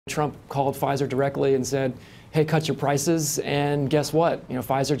Trump called Pfizer directly and said, hey, cut your prices, and guess what?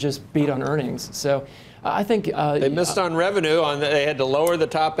 Pfizer just beat on earnings. So I think they missed on revenue. They had to lower the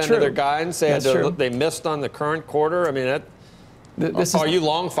top end of their guidance. They missed on the current quarter. I mean, are you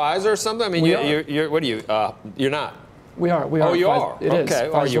long Pfizer or something? I mean, what are you? You're not. We are. Oh, you are? It is. Okay.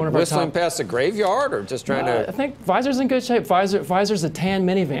 Are you whistling past the graveyard or just trying to? I think Pfizer's in good shape. Pfizer's a tan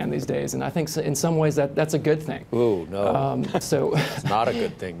minivan these days, and I think in some ways that's a good thing. Ooh, no. So it's not a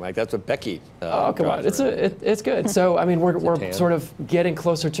good thing, Mike. That's what Becky. Oh, come on. It's good. So I mean, we're sort of getting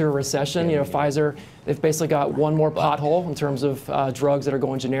closer to a recession. Pfizer, they've basically got one more pothole in terms of drugs that are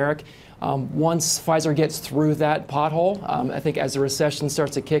going generic. Once Pfizer gets through that pothole, I think as the recession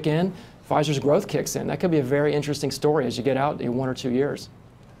starts to kick in, Pfizer's growth kicks in. That could be a very interesting story as you get out in 1 or 2 years.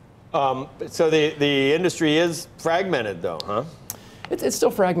 So the industry is fragmented, though, huh? It's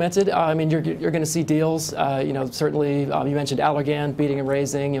still fragmented. I mean, you're going to see deals. Certainly, you mentioned Allergan beating and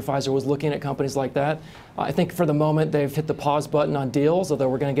raising. Pfizer was looking at companies like that. I think for the moment they've hit the pause button on deals. Although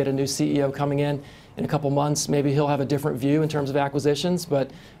we're going to get a new CEO coming in a couple months, maybe he'll have a different view in terms of acquisitions.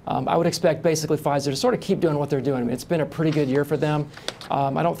 But I would expect basically Pfizer to sort of keep doing what they're doing. I mean, it's been a pretty good year for them.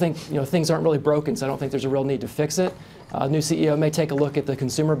 I don't think things aren't really broken, so I don't think there's a real need to fix it. New CEO may take a look at the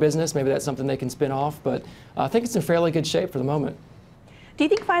consumer business. Maybe that's something they can spin off. But I think it's in fairly good shape for the moment. Do you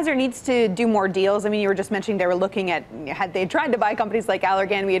think Pfizer needs to do more deals? I mean, you were just mentioning they were looking at, had they tried to buy companies like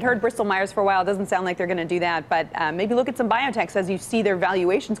Allergan. We had heard Bristol Myers for a while. It doesn't sound like they're going to do that. But maybe look at some biotechs as you see their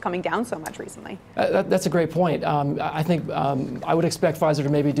valuations coming down so much recently. That's a great point. I think I would expect Pfizer to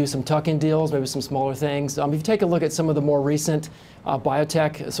maybe do some tuck-in deals, maybe some smaller things. If you take a look at some of the more recent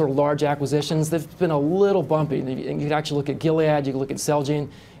biotech sort of large acquisitions, they've been a little bumpy. You can actually look at Gilead, you can look at Celgene.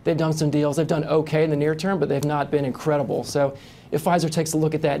 They've done some deals. They've done okay in the near term, but they've not been incredible. So if Pfizer takes a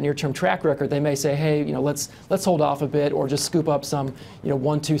look at that near-term track record, they may say, hey, let's hold off a bit, or just scoop up some, $1,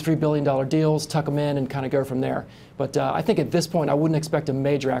 $2, $3 billion deals, tuck them in, and kind of go from there. But I think at this point, I wouldn't expect a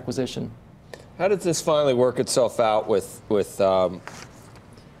major acquisition. How does this finally work itself out with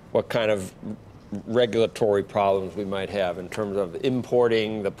what kind of regulatory problems we might have in terms of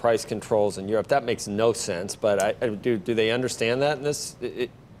importing, the price controls in Europe? That makes no sense, but do they understand that in this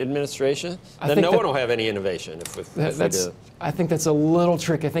administration? Then no one will have any innovation if we do. I think that's a little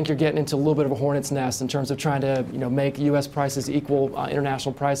tricky. I think you're getting into a little bit of a hornet's nest in terms of trying to make U.S. prices equal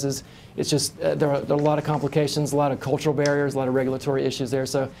international prices. It's just there are a lot of complications, a lot of cultural barriers, a lot of regulatory issues there.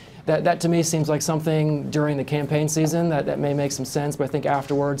 So that to me seems like something during the campaign season that may make some sense, but I think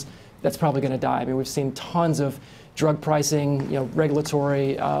afterwards that's probably going to die. I mean, we've seen tons of drug pricing,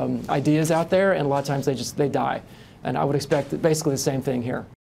 regulatory ideas out there, and a lot of times they die. And I would expect basically the same thing here.